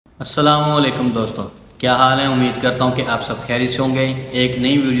अस्सलामुअलैकुम दोस्तों, क्या हाल है। उम्मीद करता हूँ कि आप सब खैरियत से होंगे। एक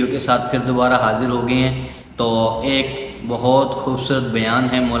नई वीडियो के साथ फिर दोबारा हाजिर हो गए हैं। तो एक बहुत खूबसूरत बयान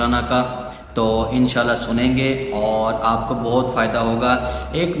है मौलाना का, तो इंशाल्लाह सुनेंगे और आपको बहुत फ़ायदा होगा।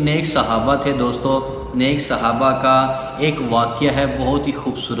 एक नेक सहाबा थे दोस्तों, नेक सहाबा का एक वाक़या है, बहुत ही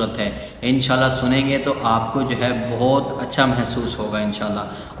खूबसूरत है। इंशाल्लाह सुनेंगे तो आपको जो है बहुत अच्छा महसूस होगा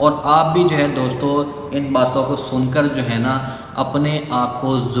इंशाल्लाह। और आप भी जो है दोस्तों इन बातों को सुनकर जो है ना अपने आप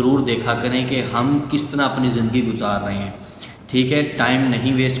को ज़रूर देखा करें कि हम किस तरह अपनी ज़िंदगी गुजार रहे हैं। ठीक है, टाइम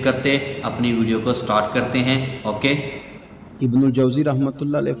नहीं वेस्ट करते, अपनी वीडियो को स्टार्ट करते हैं। ओके। इब्नुल जौज़ी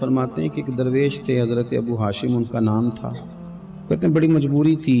रहमतुल्लाह अलैह फरमाते हैं कि एक दरवेश थे, हज़रत अबू हाशिम उनका नाम था। कहते हैं बड़ी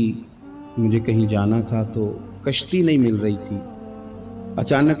मजबूरी थी, मुझे कहीं जाना था तो कश्ती नहीं मिल रही थी।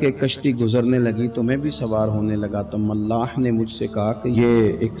 अचानक एक कश्ती गुजरने लगी तो मैं भी सवार होने लगा। तो मल्लाह ने मुझसे कहा कि ये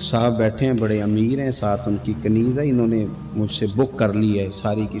एक साहब बैठे हैं, बड़े अमीर हैं, साथ उनकी कनीज़ है, इन्होंने मुझसे बुक कर ली है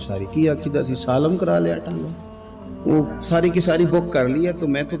सारी की सारी की अकीदा सी सालम करा लिया टांगा, वो सारी की सारी बुक कर ली है, तो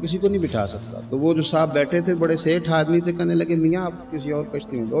मैं तो किसी को नहीं बिठा सकता। तो वो जो साहब बैठे थे बड़े सेठ आदमी थे, कहने लगे मियाँ आप किसी और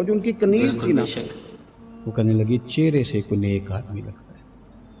कश्ती में। और जो उनकी कनीज़ थी ना वो कहने लगी चेहरे से कोई नेक आदमी लगता है,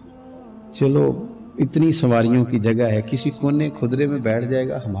 चलो इतनी सवारियों की जगह है, किसी कोने खुदरे में बैठ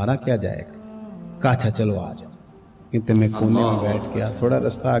जाएगा, हमारा क्या जाएगा। कहा अच्छा चलो आ जाओ। कहते मैं कोने में बैठ गया, थोड़ा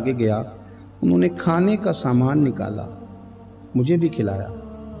रास्ता आगे गया, उन्होंने खाने का सामान निकाला, मुझे भी खिलाया,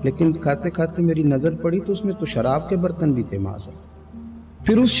 लेकिन खाते खाते मेरी नज़र पड़ी तो उसमें तो शराब के बर्तन भी थे माज़अल्लाह।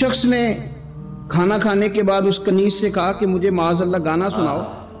 फिर उस शख्स ने खाना खाने के बाद उस कनीज़ से कहा कि मुझे माज़अल्लाह गाना सुनाओ।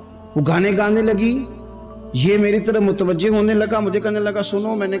 वो गाने गाने लगी, ये मेरी तरफ मुतवज्जे होने लगा, मुझे कहने लगा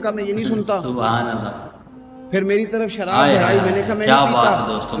सुनो। मैंने कहा मैं ये नहीं सुनता। सुभान अल्लाह। फिर मेरी तरफ शराब बढ़ाई, मैंने कहा मैं नहीं पीता।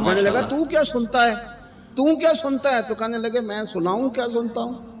 तो कहने लगा तू क्या सुनता है, तू क्या सुनता है। तो कहने लगे मैं सुनाऊं क्या सुनता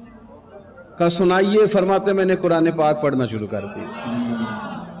हूँ। कहा सुनाइए। फरमाते मैंने कुरान पाक पढ़ना शुरू कर दिया।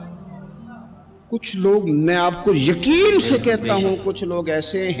 कुछ लोग, मैं आपको यकीन से कहता हूँ, कुछ लोग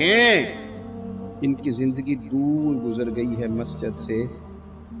ऐसे हैं इनकी जिंदगी दूर गुजर गई है मस्जिद से,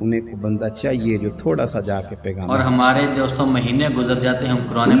 उन्हें को बंदा चाहिए जो थोड़ा सा जाके पैगाम। और हमारे दोस्तों महीने गुजर जाते हैं, हम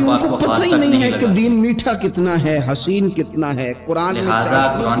कुरान पाक को पता ही नहीं है कि दीन मीठा कितना है, हसीन कितना है। कुरान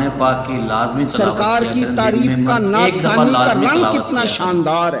पाक की लाजमी सरकार की तारीफ का नात खानी का रंग कितना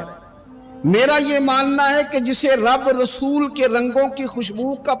शानदार है। मेरा ये मानना है कि जिसे रब रसूल के रंगों की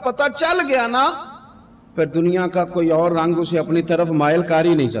खुशबू का पता चल गया ना, फिर दुनिया का कोई और रंग उसे अपनी तरफ मायल कर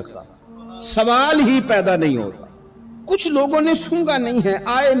ही नहीं सकता, सवाल ही पैदा नहीं होता। कुछ लोगों ने सूंघा नहीं है,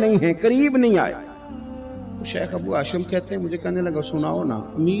 आए नहीं है, करीब नहीं आए। तो शेख अबू हाशिम कहते हैं मुझे कहने लगा सुनाओ ना।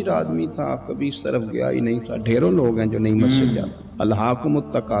 अमीर आदमी था, कभी इस तरफ गया ही नहीं था। ढेरों लोग हैं जो नहीं मस्जिद जाते।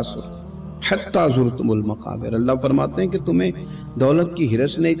 अल्हाकुमुत तकासुर हत्ता ज़ुरतुमुल मकाबिर। अल्लाह फरमाते हैं कि तुम्हें दौलत की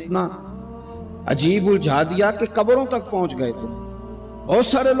हिरस ने इतना अजीब उलझा दिया कि कब्रों तक पहुंच गए थे। बहुत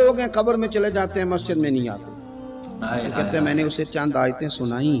सारे लोग हैं कब्र में चले जाते हैं, मस्जिद में नहीं आते। कहते हैं मैंने उसे चंद आयतें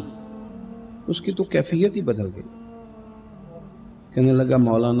सुनाई, उसकी तो कैफियत ही बदल गई। कहने लगा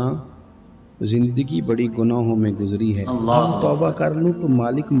मौलाना जिंदगी बड़ी गुनाहों में गुजरी है, तौबा कर लूं तो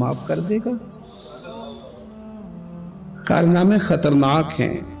मालिक माफ कर देगा। कारनामे खतरनाक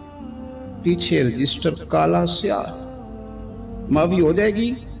हैं, पीछे रजिस्टर काला स्याह, माफी हो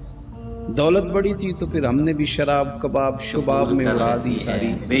जाएगी। दौलत बड़ी थी तो फिर हमने भी शराब कबाब शुबाब में उड़ा दी सारी,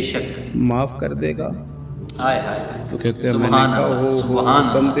 बेशक माफ कर देगा। तो कहते हैं मैंने कहा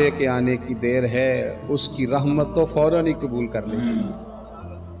हो बंदे के आने की देर है, उसकी रहमत तो फौरन ही कबूल कर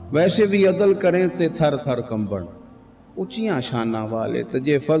लेगी। वैसे भी अदल करें थे थर थर कंबन, ऊंचियां शाना वाले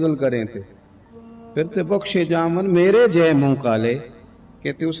तुझे फजल करें थे, फिर ते बख्शे जामन मेरे जय मुंह काले।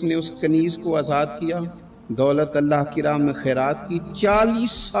 कहते उसने उस कनीज को आजाद किया, दौलत अल्लाह की राह में खैरात की,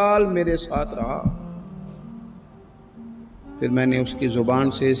 40 साल मेरे साथ रहा। फिर मैंने उसकी जुबान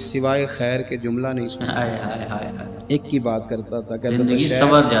से सिवाय खैर के जुमला नहीं सुना। एक की बात करता था, कहता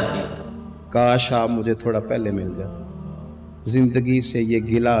सवर जाती है, काश आप मुझे थोड़ा पहले मिल जाते। जिंदगी से ये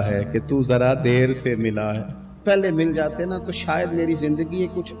गिला है कि तू जरा देर से मिला है, पहले मिल जाते ना तो शायद मेरी जिंदगी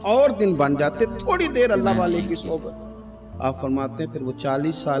कुछ और दिन बन जाते। थोड़ी देर अल्लाह वाले की सोबत। आप फरमाते हैं फिर वो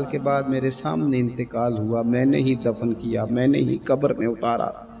 40 साल के बाद मेरे सामने इंतकाल हुआ, मैंने ही दफन किया, मैंने ही कब्र में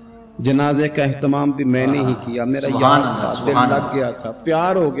उतारा, जनाजे का एहतमाम भी मैंने ही किया। मेरा याद था, दिल लग गया था,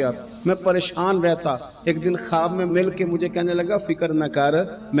 प्यार हो गया, मैं परेशान रहता। एक दिन ख्वाब में मिल के मुझे कहने लगा फिक्र न कर,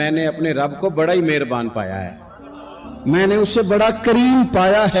 मैंने अपने रब को बड़ा ही मेहरबान पाया है, मैंने उसे बड़ा करीम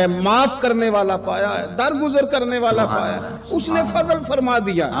पाया है, माफ करने वाला पाया है, दरगुजर करने वाला पाया है। उसने फजल फरमा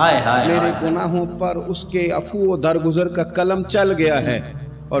दिया मेरे गुनाहों पर, उसके अफू दरगुजर का कलम चल गया है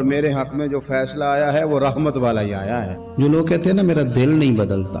और मेरे हक में जो फैसला आया है वो रहमत वाला ही आया है। जो लोग कहते हैं ना मेरा दिल नहीं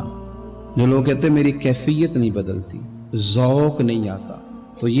बदलता, जो लोग कहते हैं मेरी कैफियत नहीं बदलती, ज़ौक़ नहीं आता,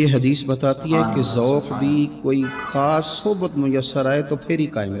 تو یہ حدیث بتاتی ہے کہ ذوق بھی کوئی خاص صحبت میسر آئے تو پھر ہی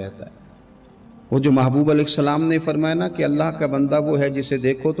قائم رہتا ہے۔ وہ جو محبوب علیہ السلام نے فرمایا نا کہ اللہ کا بندہ وہ ہے جسے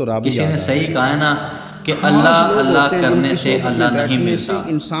دیکھو تو رب کسی نے صحیح کہا ہے نا کہ خاص اللہ لوگ اللہ ہوتے ہیں جن کرنے کی سے صحبت میں اللہ نہیں بیٹھنے سے ملتا،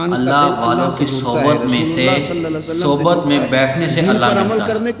 انسان کا اللہ دل اللہ والوں سے کی جڑتا ہے، صحبت میں رسول سے اللہ صلی اللہ علیہ وسلم سے صحبت میں جڑتا ہے، بیٹھنے سے دین اللہ پر عمل ملتا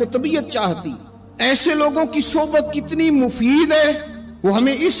ہے۔ کرنے کو طبیعت چاہتی۔ ایسے لوگوں کی صحبت کتنی مفید ہے وہ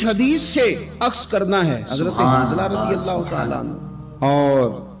ہمیں اس حدیث سے عکس کرنا ہے۔ حضرت سبحان حنظلہ رضی اللہ، اللہ سبحان تعالیٰ عنہ اللہ۔ اور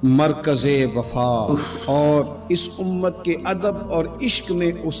مرکز وفا اور اس امت کے ادب اور عشق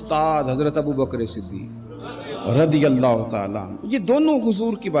میں استاد حضرت ابو بکر صدیق رضی اللہ تعالیٰ عنہ، یہ دونوں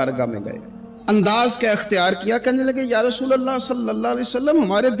حضور کی بارگاہ میں گئے، انداز کا اختیار کیا، کہنے لگے یا رسول اللہ صلی اللہ علیہ وسلم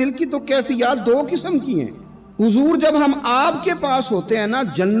ہمارے دل کی تو کیفیات دو قسم کی ہیں۔ حضور جب ہم آپ کے پاس ہوتے ہیں نا،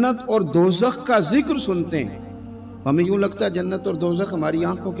 جنت اور دوزخ کا ذکر سنتے ہیں، ہمیں یوں لگتا ہے جنت اور دوزخ ہماری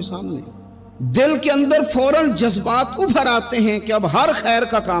آنکھوں کے سامنے، دل کے اندر فوراً جذبات ابھر آتے ہیں کہ اب ہر خیر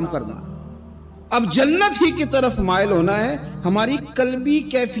کا کام کرنا ہے، اب جنت ہی کی طرف مائل ہونا ہے۔ ہماری قلبی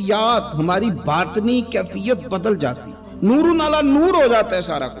کیفیات، ہماری باطنی کیفیت بدل جاتی، نور علی نور ہو جاتا ہے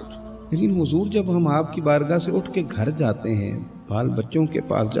سارا کچھ۔ لیکن حضور جب ہم آپ کی بارگاہ سے اٹھ کے گھر جاتے ہیں، بال بچوں کے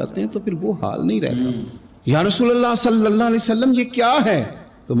پاس جاتے ہیں، تو پھر وہ حال نہیں رہتا۔ یا رسول اللہ صلی اللہ علیہ وسلم یہ کیا ہے؟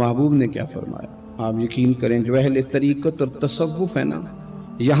 تو محبوب نے کیا فرمایا؟ آپ یقین کریں جو اہل طریقت اور تصوف ہے نا،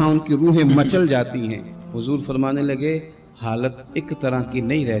 یہاں ان کی روحیں مچل جاتی ہیں۔ حضور فرمانے لگے حالت ایک طرح کی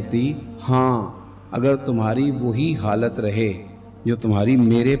نہیں رہتی، ہاں اگر تمہاری وہی حالت رہے جو تمہاری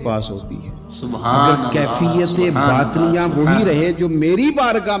میرے پاس ہوتی ہے، اگر کیفیت باطنیہ وہی رہے جو میری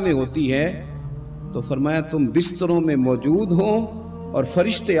بارگاہ میں ہوتی ہے، تو فرمایا تم بستروں میں موجود ہو اور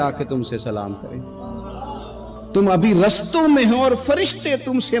فرشتے آ کے تم سے سلام کریں، تم ابھی رستوں میں ہو اور فرشتے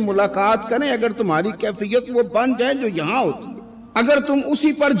تم سے ملاقات کریں، اگر تمہاری کیفیت وہ بن جائے جو یہاں ہوتی ہے، اگر تم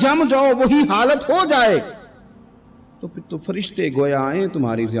اسی پر جم جاؤ وہی حالت ہو جائے، تو پھر تو فرشتے گویا آئیں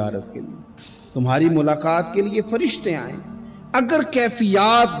تمہاری زیارت کے لیے، تمہاری ملاقات کے لیے فرشتے آئیں۔ اگر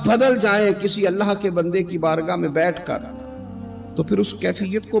کیفیات بدل جائیں کسی اللہ کے بندے کی بارگاہ میں بیٹھ کر، تو پھر اس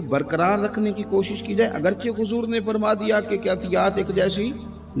کیفیت کو برقرار رکھنے کی کوشش کی جائے، اگرچہ حضور نے فرما دیا کہ کیفیات ایک جیسی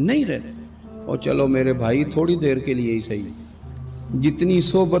نہیں رہتی۔ اور چلو میرے بھائی تھوڑی دیر کے لیے ہی صحیح، جتنی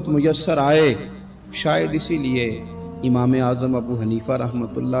صحبت میسر آئے، شاید اسی لیے امام اعظم ابو حنیفہ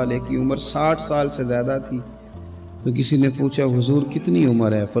رحمۃ اللہ علیہ کی عمر 60 سال سے زیادہ تھی۔ تو کسی نے پوچھا حضور کتنی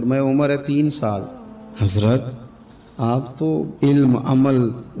عمر ہے؟ فرمایا عمر ہے 3 سال۔ حضرت آپ تو علم، عمل،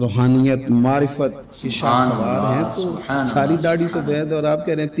 روحانیت، معرفت کی شاہ سوار ہیں، تو ساری داڑھی سفید اور آپ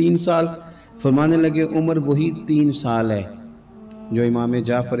کہہ رہے ہیں 3 سال۔ فرمانے لگے عمر وہی 3 سال ہے جو امام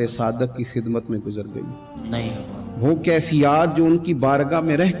جعفر صادق کی خدمت میں گزر گئی۔ وہ کیفیات جو ان کی بارگاہ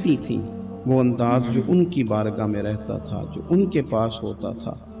میں رہتی تھیں، وہ انداز جو ان کی بارگاہ میں رہتا تھا، جو ان کے پاس ہوتا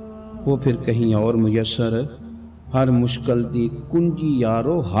تھا، وہ پھر کہیں اور میسر ہر مشکل دی کنجی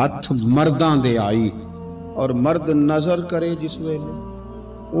یارو ہاتھ مرداں دے آئی، اور مرد نظر کرے جس ویلے،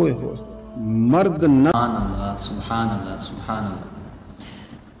 اوئے ہوئے مرد سبحان اللہ، سبحان اللہ، سبحان اللہ۔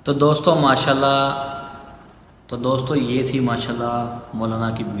 تو دوستو ماشاءاللہ، تو دوستو یہ تھی ماشاءاللہ مولانا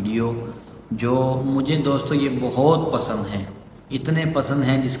کی ویڈیو، جو مجھے دوستو یہ بہت پسند ہیں، اتنے پسند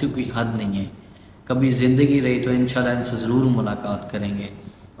ہیں جس کی کوئی حد نہیں ہے۔ کبھی زندگی رہی تو انشاءاللہ ان سے ضرور ملاقات کریں گے،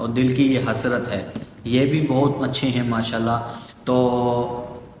 اور دل کی یہ حسرت ہے، یہ بھی بہت اچھے ہیں ماشاءاللہ۔ تو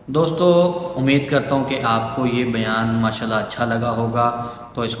دوستو امید کرتا ہوں کہ آپ کو یہ بیان ماشاءاللہ اچھا لگا ہوگا،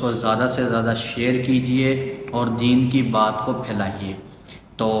 تو اس کو زیادہ سے زیادہ شیئر کیجئے اور دین کی بات کو پھیلائیے۔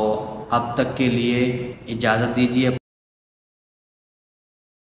 تو اب تک کے لیے اجازت دیجیے۔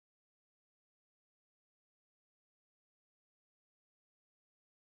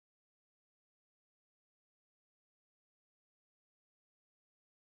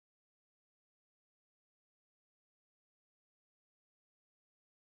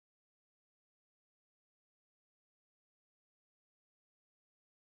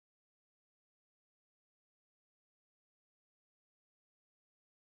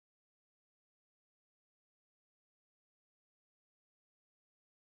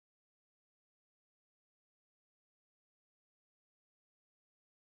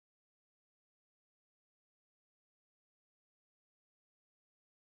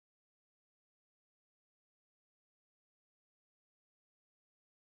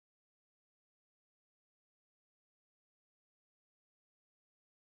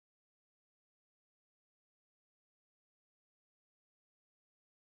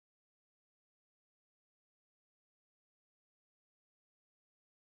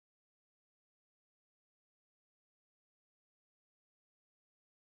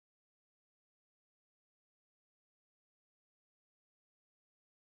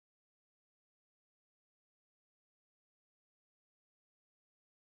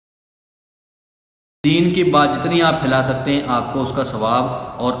 دین کی بات جتنی آپ پھیلا سکتے ہیں آپ کو اس کا ثواب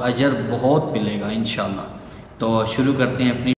اور اجر بہت ملے گا انشاءاللہ۔ تو شروع کرتے ہیں اپنی